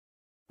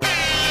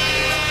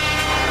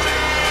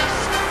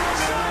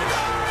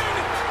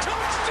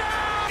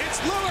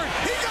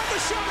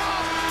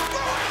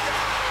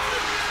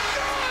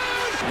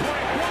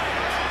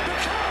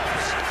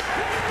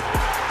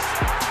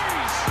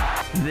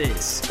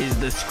is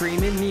the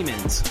Screamin'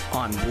 Niemans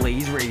on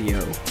Blaze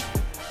Radio.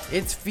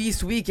 It's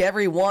feast week,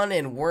 everyone,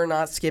 and we're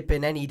not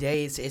skipping any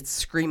days. It's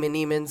Screamin'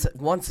 Niemans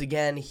once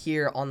again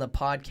here on the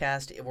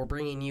podcast. We're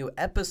bringing you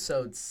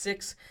episode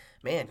 6.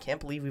 Man, can't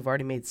believe we've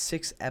already made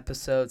 6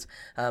 episodes.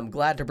 I'm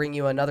glad to bring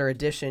you another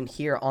edition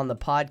here on the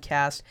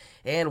podcast.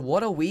 And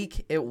what a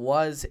week it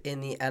was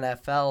in the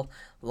NFL.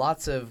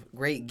 Lots of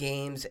great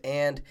games,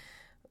 and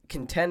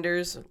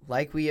contenders,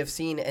 like we have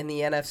seen in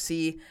the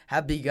NFC,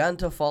 have begun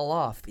to fall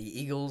off.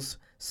 The Eagles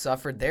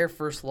suffered their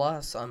first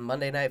loss on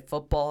Monday Night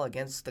Football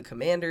against the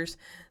Commanders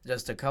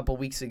just a couple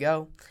weeks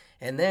ago.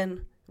 And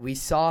then we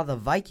saw the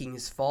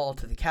Vikings fall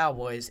to the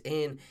Cowboys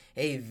in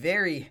a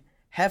very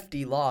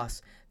hefty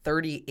loss.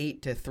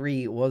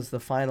 38-3 was the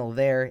final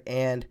there.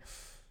 And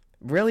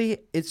really,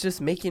 it's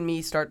just making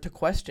me start to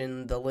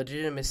question the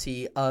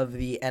legitimacy of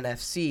the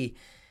NFC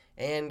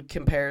in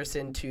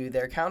comparison to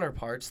their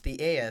counterparts, the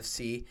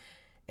AFC.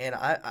 And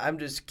I'm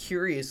just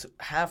curious,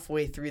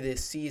 halfway through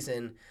this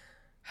season,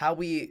 how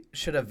we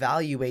should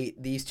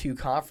evaluate these two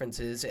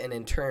conferences and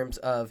in terms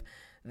of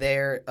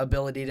their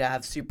ability to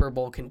have Super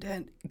Bowl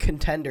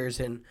contenders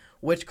and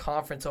which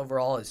conference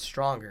overall is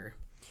stronger.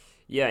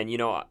 Yeah,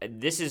 and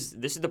this is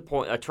the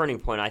point, a turning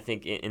point, I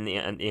think, in the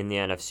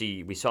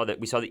NFC. We saw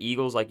the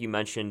Eagles, like you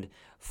mentioned,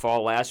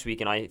 fall last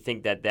week, and I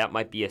think that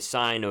might be a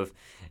sign of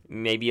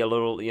maybe a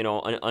little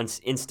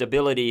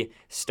instability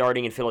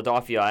starting in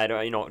Philadelphia. I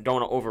don't want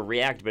to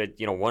overreact, but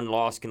one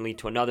loss can lead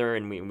to another,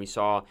 and we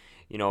saw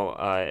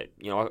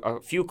a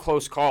few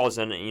close calls,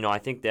 and I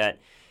think that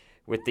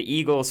with the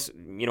Eagles,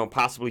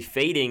 possibly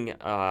fading,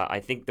 I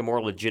think the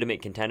more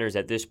legitimate contenders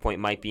at this point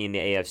might be in the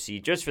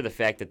AFC, just for the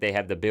fact that they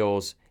have the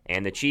Bills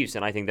and the Chiefs,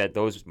 and I think that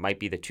those might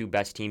be the two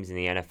best teams in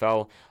the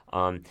NFL.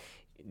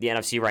 The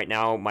NFC right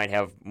now might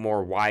have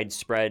more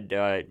widespread,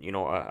 a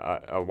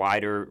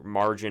wider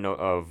margin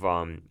of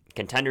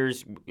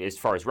contenders as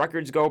far as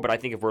records go, but I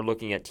think if we're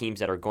looking at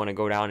teams that are going to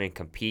go down and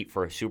compete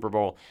for a Super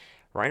Bowl,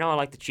 right now I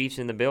like the Chiefs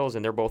and the Bills,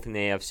 and they're both in the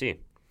AFC.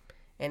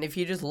 And if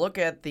you just look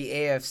at the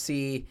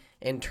AFC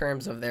in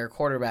terms of their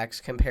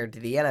quarterbacks compared to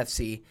the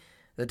NFC,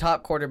 the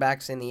top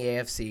quarterbacks in the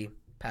AFC,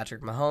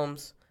 Patrick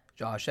Mahomes,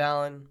 Josh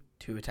Allen,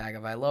 Tua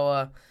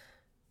Tagovailoa,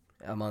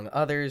 among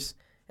others.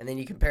 And then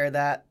you compare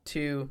that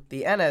to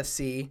the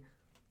NFC,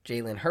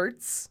 Jalen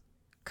Hurts,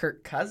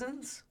 Kirk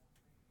Cousins,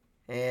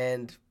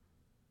 and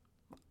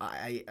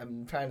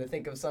I'm trying to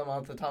think of some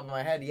off the top of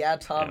my head. Yeah,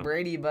 Tom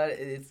Brady, but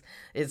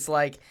it's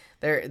like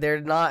they're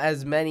not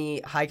as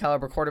many high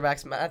caliber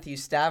quarterbacks. Matthew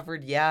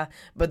Stafford, yeah,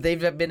 but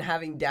they've been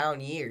having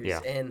down years. Yeah.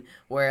 And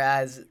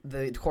whereas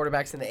the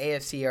quarterbacks in the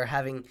AFC are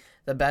having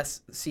the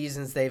best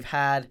seasons they've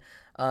had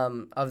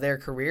of their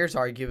careers,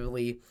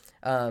 arguably.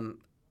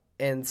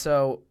 And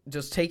so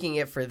just taking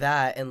it for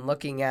that and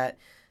looking at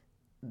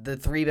the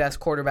 3 best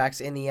quarterbacks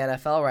in the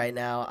NFL right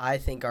now, I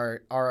think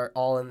are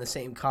all in the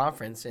same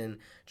conference in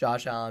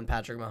Josh Allen,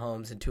 Patrick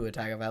Mahomes, and Tua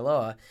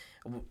Tagovailoa.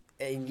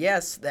 And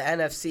yes, the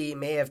NFC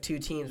may have 2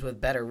 teams with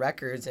better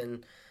records,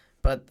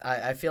 but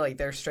I feel like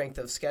their strength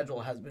of schedule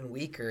has been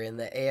weaker, and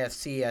the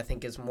AFC, I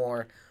think, is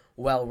more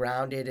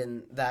well-rounded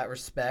in that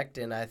respect,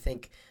 and I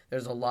think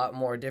there's a lot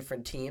more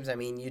different teams. I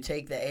mean, you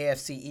take the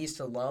AFC East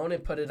alone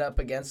and put it up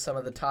against some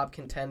of the top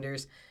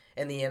contenders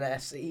in the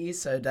NFC,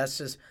 so that's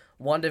just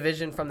one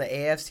division from the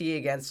AFC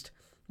against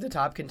the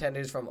top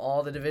contenders from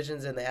all the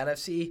divisions in the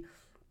NFC,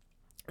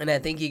 and I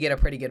think you get a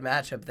pretty good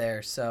matchup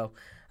there. So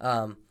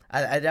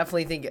I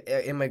definitely think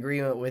I'm in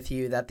agreement with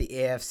you that the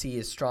AFC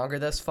is stronger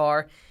thus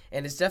far,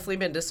 and it's definitely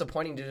been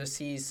disappointing to just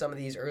see some of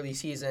these early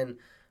season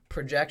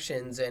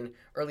projections and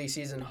early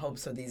season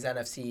hopes of these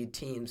NFC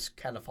teams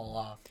kind of fall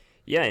off.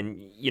 Yeah,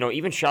 and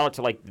even shout out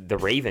to like the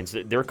Ravens.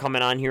 They're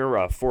coming on here,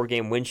 a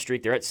 4-game win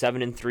streak. They're at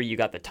 7-3. You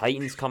got the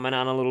Titans coming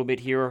on a little bit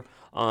here.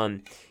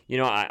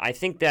 I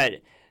think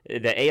that the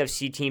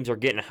AFC teams are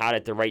getting hot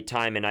at the right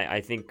time, and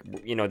I think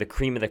the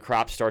cream of the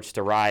crop starts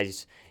to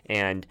rise.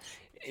 And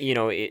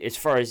as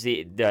far as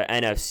the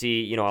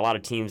NFC, a lot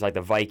of teams like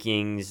the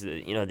Vikings,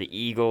 the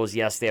Eagles.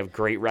 Yes, they have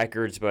great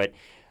records, but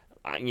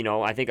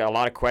I think a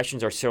lot of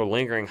questions are still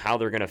lingering how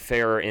they're going to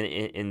fare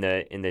in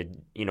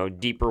the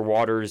deeper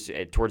waters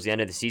towards the end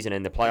of the season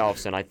in the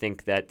playoffs. And I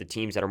think that the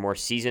teams that are more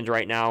seasoned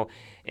right now,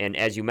 and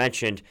as you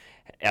mentioned,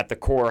 at the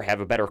core have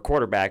a better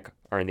quarterback,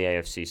 are in the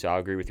AFC. So I'll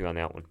agree with you on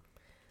that one.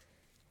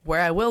 Where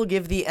I will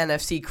give the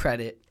NFC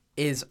credit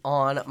is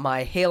on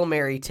my Hail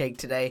Mary take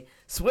today,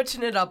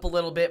 switching it up a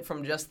little bit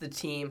from just the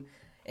team.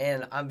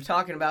 And I'm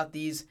talking about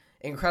these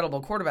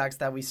incredible quarterbacks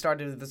that we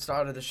started at the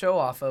start of the show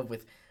off of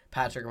with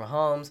Patrick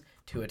Mahomes,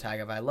 Tua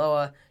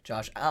Tagovailoa,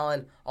 Josh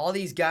Allen. All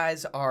these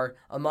guys are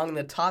among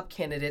the top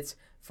candidates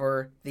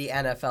for the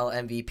NFL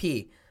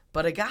MVP.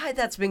 But a guy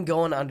that's been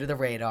going under the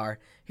radar,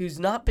 who's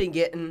not been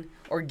getting,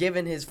 or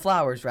given his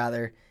flowers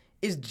rather,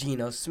 is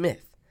Geno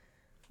Smith.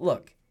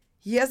 Look,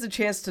 he has a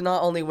chance to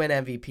not only win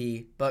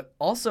MVP, but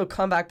also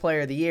Comeback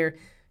Player of the Year,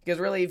 because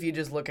really if you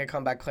just look at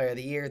Comeback Player of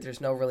the Year,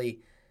 there's no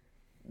really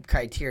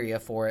criteria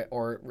for it,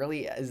 or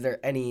really is there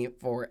any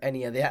for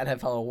any of the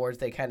NFL awards.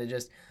 They kind of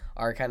just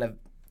are kind of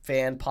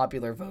fan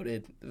popular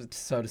voted,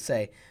 so to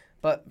say.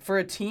 But for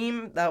a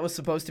team that was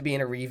supposed to be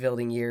in a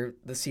rebuilding year,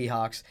 the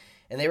Seahawks,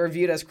 and they were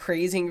viewed as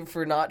crazy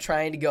for not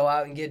trying to go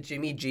out and get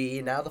Jimmy G,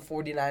 and now the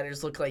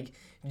 49ers look like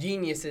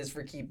geniuses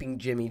for keeping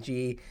Jimmy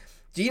G.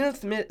 Geno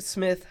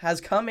Smith has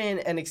come in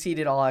and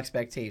exceeded all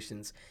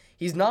expectations.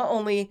 He's not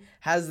only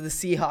has the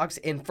Seahawks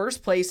in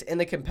first place in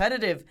the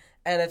competitive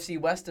NFC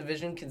West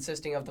division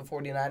consisting of the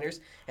 49ers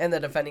and the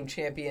defending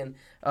champion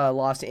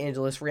Los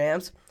Angeles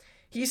Rams,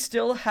 he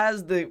still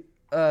has the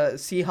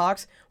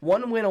Seahawks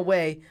one win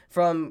away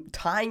from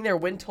tying their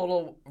win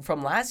total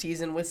from last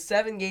season with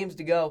 7 games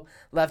to go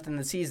left in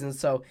the season,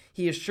 so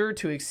he is sure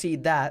to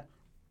exceed that.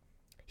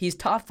 He's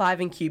top 5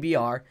 in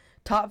QBR,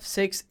 top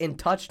 6 in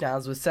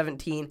touchdowns with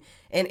 17,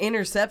 and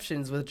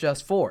interceptions with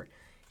just 4.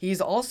 He's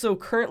also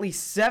currently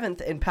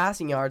 7th in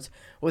passing yards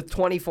with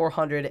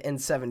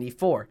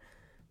 2,474.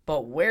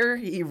 But where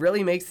he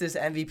really makes this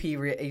MVP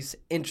race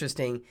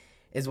interesting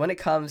is when it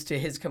comes to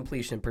his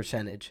completion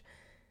percentage.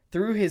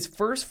 Through his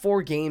first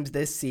 4 games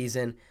this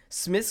season,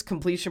 Smith's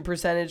completion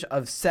percentage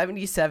of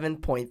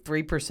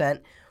 77.3%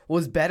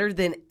 was better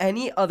than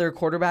any other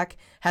quarterback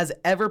has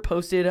ever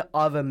posted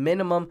of a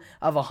minimum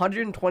of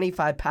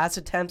 125 pass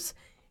attempts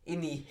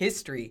in the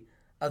history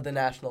of the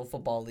National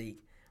Football League.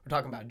 We're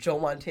talking about Joe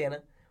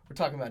Montana. We're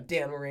talking about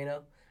Dan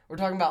Marino. We're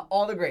talking about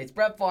all the greats.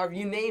 Brett Favre,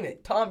 you name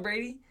it. Tom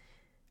Brady.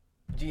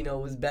 Geno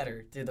was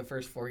better through the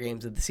first 4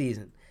 games of the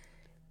season.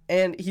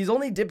 And he's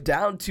only dipped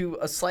down to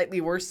a slightly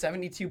worse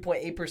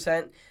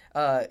 72.8%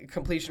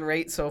 completion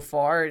rate so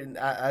far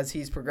as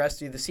he's progressed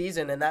through the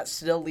season, and that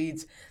still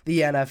leads the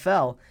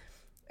NFL.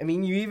 I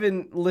mean, you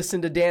even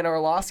listen to Dan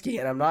Orlovsky,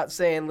 and I'm not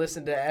saying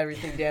listen to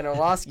everything Dan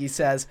Orlovsky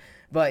says,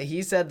 but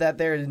he said that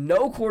there is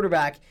no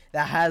quarterback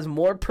that has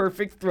more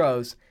perfect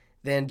throws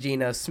than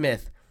Geno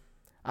Smith.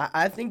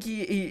 I think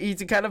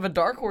he's a kind of a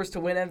dark horse to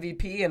win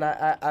MVP, and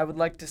I would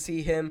like to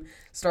see him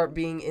start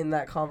being in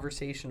that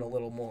conversation a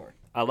little more.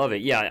 I love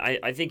it. Yeah,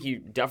 I think he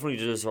definitely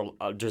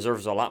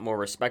deserves a lot more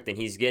respect than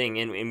he's getting.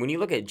 And when you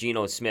look at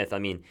Geno Smith, I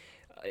mean,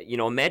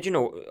 imagine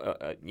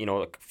a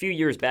few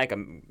years back,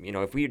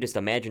 if we just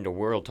imagined a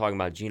world talking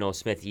about Geno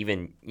Smith,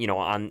 even in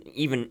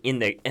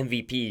the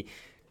MVP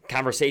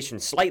conversation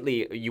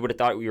slightly, you would have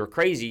thought we were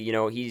crazy.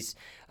 He's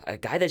a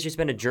guy that's just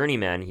been a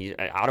journeyman. He's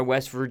out of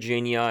West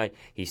Virginia.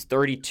 He's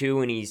 32,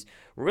 and he's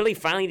really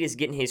finally just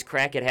getting his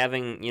crack at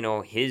having,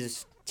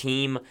 his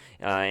team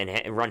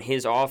and run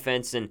his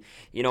offense. And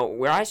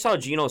where I saw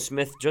Geno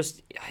Smith,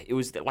 it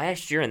was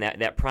last year in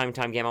that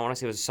primetime game. I want to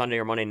say it was Sunday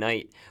or Monday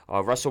night.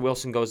 Russell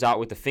Wilson goes out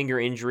with a finger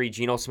injury.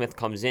 Geno Smith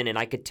comes in, and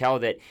I could tell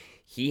that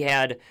he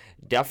had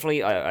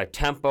definitely a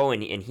tempo,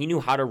 and he knew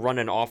how to run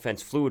an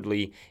offense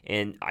fluidly,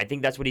 and I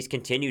think that's what he's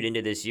continued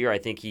into this year. I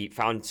think he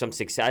found some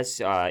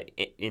success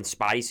in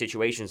spotty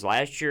situations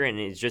last year, and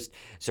it's just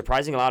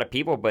surprising a lot of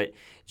people. But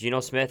Geno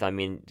Smith, I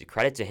mean,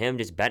 credit to him,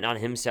 just betting on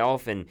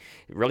himself and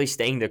really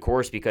staying the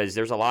course, because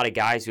there's a lot of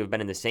guys who have been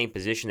in the same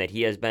position that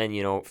he has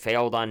been,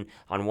 failed on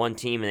one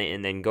team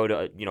and then go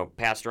to,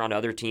 pass around to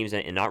other teams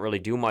and not really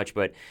do much.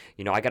 But,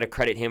 I got to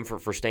credit him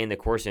for staying the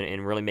course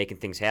and really making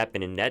things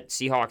happen. And that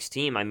Seahawks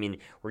team, I mean,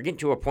 we're getting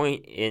to a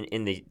point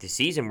in the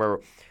season where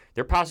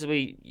they're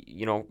possibly,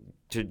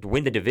 to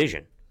win the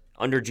division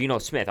under Geno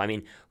Smith. I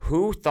mean,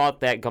 who thought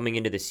that coming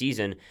into the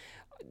season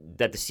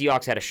that the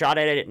Seahawks had a shot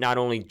at it, not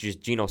only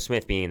just Geno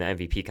Smith being in the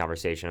MVP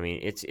conversation? I mean,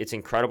 it's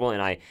incredible,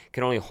 and I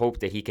can only hope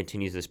that he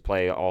continues this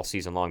play all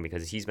season long,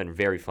 because he's been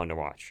very fun to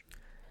watch.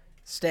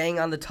 Staying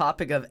on the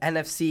topic of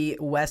NFC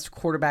West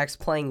quarterbacks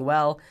playing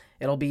well,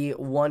 it'll be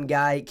one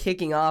guy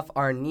kicking off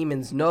our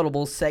Nieman's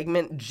Notable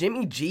segment,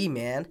 Jimmy G,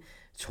 man.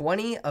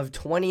 20 of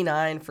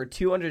 29 for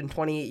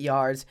 228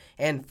 yards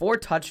and 4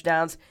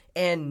 touchdowns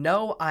and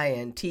no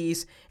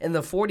INTs in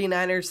the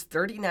 49ers'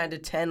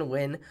 39-10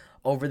 win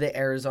over the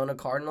Arizona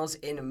Cardinals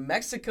in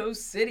Mexico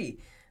City.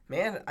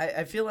 Man,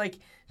 I feel like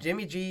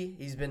Jimmy G,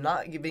 he's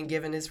not been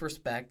given his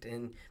respect,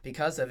 and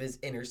because of his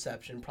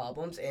interception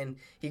problems, and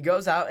he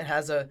goes out and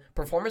has a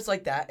performance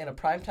like that in a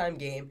primetime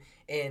game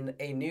in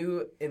a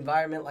new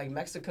environment like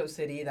Mexico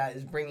City that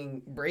is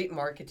bringing great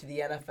market to the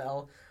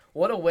NFL.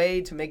 What a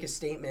way to make a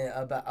statement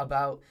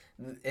about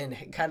and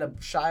kind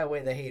of shy away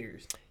the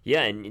haters.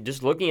 Yeah, and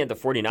just looking at the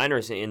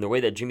 49ers and the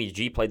way that Jimmy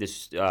G played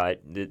this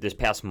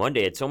past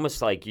Monday, it's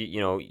almost like,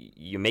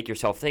 you make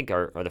yourself think,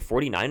 are the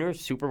 49ers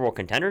Super Bowl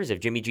contenders if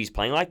Jimmy G's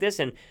playing like this?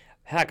 And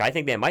heck, I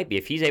think they might be.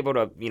 If he's able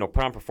to,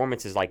 put on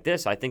performances like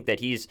this, I think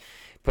that he's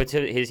puts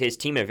his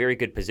team in a very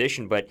good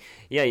position. But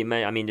yeah,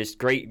 just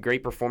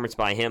great performance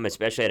by him,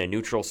 especially at a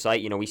neutral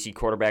site. We see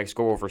quarterbacks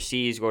go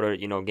overseas, go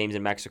to games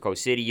in Mexico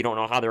City. You don't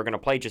know how they're going to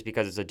play just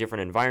because it's a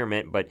different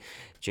environment. But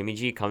Jimmy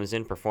G comes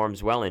in,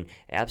 performs well, and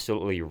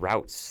absolutely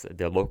routs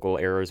the local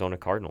Arizona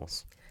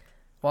Cardinals.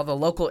 While the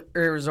local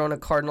Arizona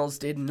Cardinals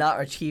did not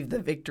achieve the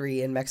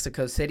victory in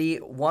Mexico City,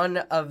 one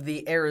of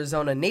the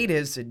Arizona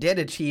natives did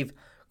achieve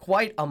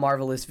quite a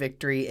marvelous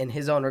victory in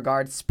his own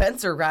regard.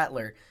 Spencer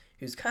Rattler,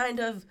 who's kind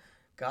of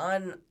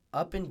gone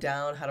up and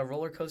down, had a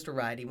roller coaster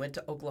ride. He went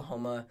to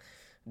Oklahoma,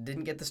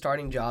 didn't get the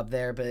starting job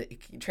there, but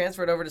he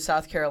transferred over to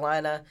South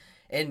Carolina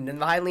and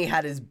finally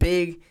had his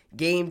big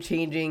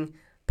game-changing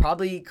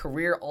probably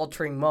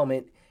career-altering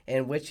moment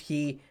in which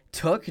he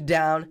took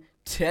down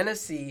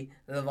Tennessee,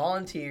 the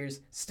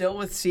Volunteers, still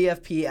with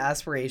CFP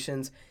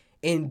aspirations,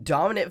 in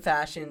dominant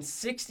fashion,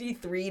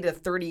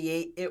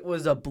 63-38. It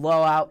was a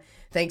blowout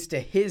thanks to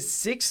his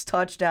 6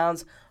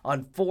 touchdowns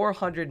on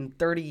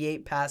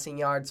 438 passing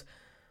yards.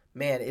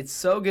 Man, it's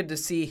so good to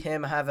see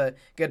him have a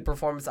good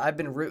performance. I've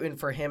been rooting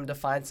for him to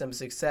find some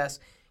success,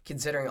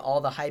 considering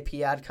all the hype he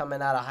had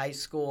coming out of high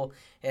school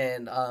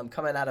and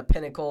coming out of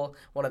Pinnacle,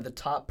 one of the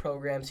top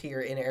programs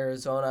here in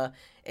Arizona.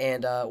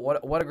 And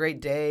what a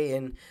great day.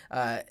 And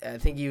I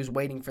think he was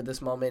waiting for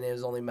this moment. It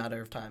was only a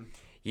matter of time.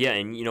 Yeah,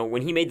 and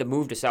when he made the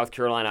move to South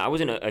Carolina, I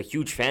wasn't a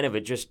huge fan of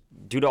it just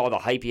due to all the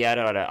hype he had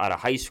out of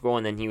high school,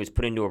 and then he was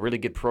put into a really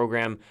good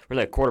program,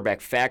 really a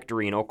quarterback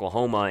factory in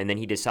Oklahoma, and then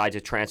he decides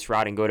to transfer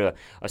out and go to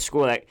a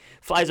school that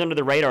flies under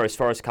the radar as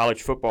far as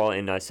college football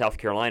in South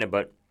Carolina.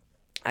 But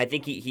I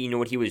think he knew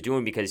what he was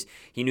doing because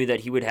he knew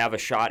that he would have a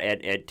shot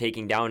at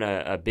taking down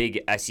a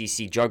big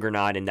SEC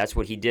juggernaut, and that's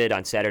what he did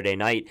on Saturday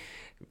night.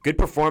 Good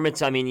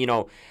performance. I mean,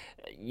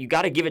 you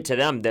got to give it to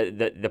them.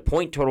 The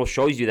point total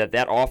shows you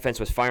that offense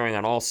was firing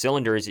on all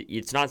cylinders.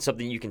 It's not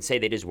something you can say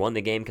they just won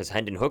the game because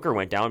Hendon Hooker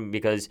went down,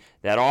 because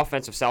that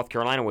offense of South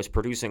Carolina was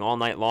producing all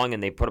night long,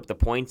 and they put up the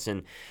points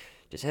and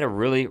just had a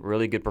really,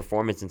 really good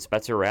performance. And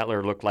Spencer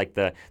Rattler looked like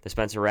the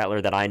Spencer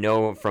Rattler that I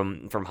know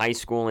from high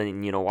school,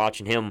 and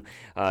watching him,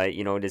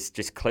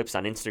 just clips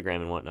on Instagram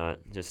and whatnot.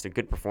 Just a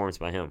good performance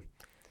by him.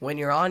 When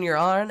you're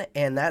on,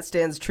 and that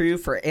stands true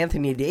for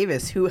Anthony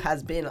Davis, who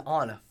has been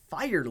on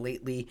fire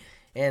lately.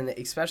 And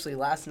especially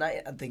last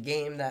night at the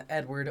game that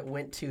Edward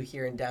went to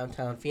here in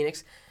downtown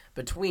Phoenix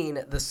between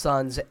the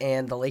Suns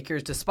and the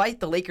Lakers. Despite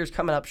the Lakers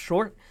coming up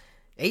short,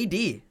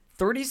 AD,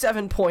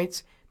 37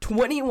 points,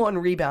 21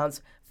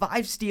 rebounds,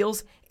 5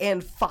 steals,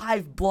 and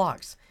 5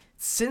 blocks.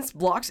 Since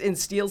blocks and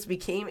steals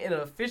became an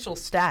official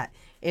stat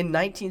in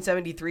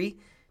 1973,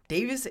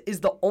 Davis is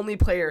the only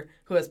player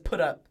who has put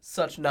up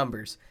such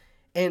numbers.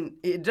 And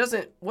it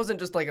wasn't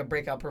just like a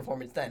breakout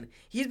performance then.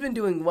 He's been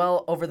doing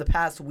well over the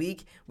past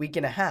week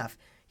and a half.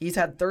 He's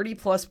had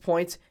 30-plus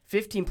points,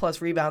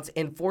 15-plus rebounds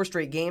in 4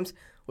 straight games,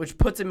 which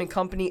puts him in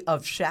company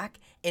of Shaq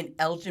and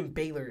Elgin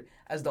Baylor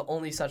as the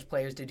only such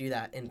players to do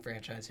that in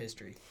franchise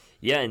history.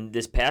 Yeah, and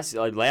this past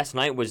last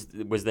night was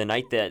the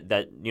night that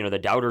the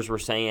doubters were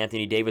saying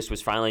Anthony Davis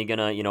was finally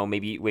gonna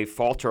maybe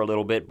falter a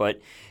little bit,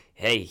 but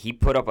hey, he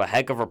put up a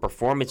heck of a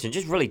performance and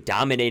just really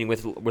dominating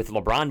with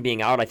LeBron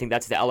being out. I think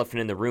that's the elephant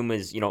in the room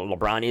is,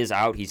 LeBron is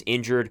out. He's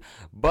injured.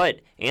 But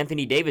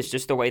Anthony Davis,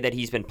 just the way that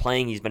he's been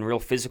playing, he's been real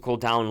physical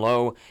down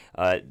low.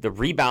 The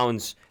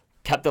rebounds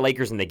kept the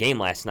Lakers in the game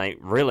last night,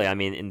 really. I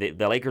mean,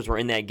 the Lakers were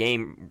in that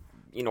game,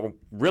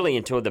 really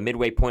until the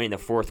midway point in the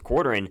fourth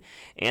quarter. And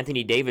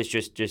Anthony Davis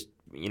just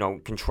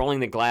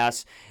controlling the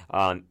glass.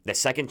 The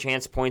second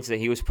chance points that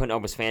he was putting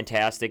up was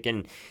fantastic.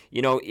 And,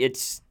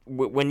 it's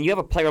when you have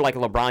a player like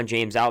LeBron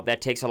James out, that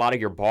takes a lot of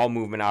your ball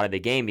movement out of the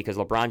game because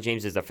LeBron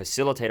James is the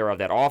facilitator of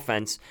that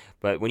offense.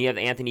 But when you have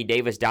Anthony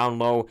Davis down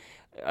low,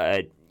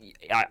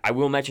 I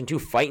will mention, too,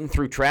 fighting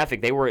through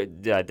traffic.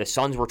 The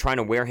Suns were trying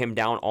to wear him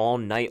down all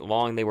night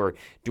long. They were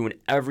doing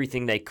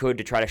everything they could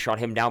to try to shut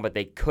him down, but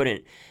they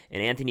couldn't.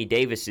 And Anthony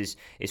Davis is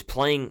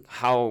playing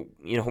how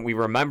we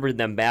remembered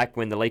them back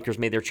when the Lakers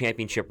made their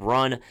championship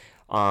run.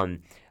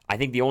 I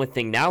think the only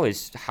thing now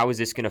is how is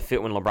this going to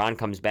fit when LeBron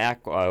comes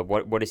back?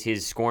 What is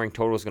his scoring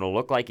totals going to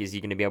look like? Is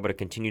he going to be able to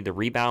continue the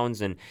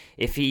rebounds? And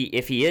if he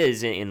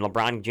is, and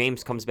LeBron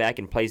James comes back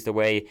and plays the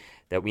way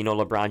that we know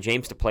LeBron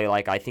James to play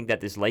like, I think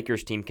that this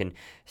Lakers team can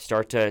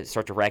start to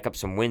rack up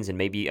some wins and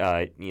maybe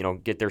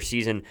get their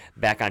season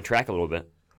back on track a little bit.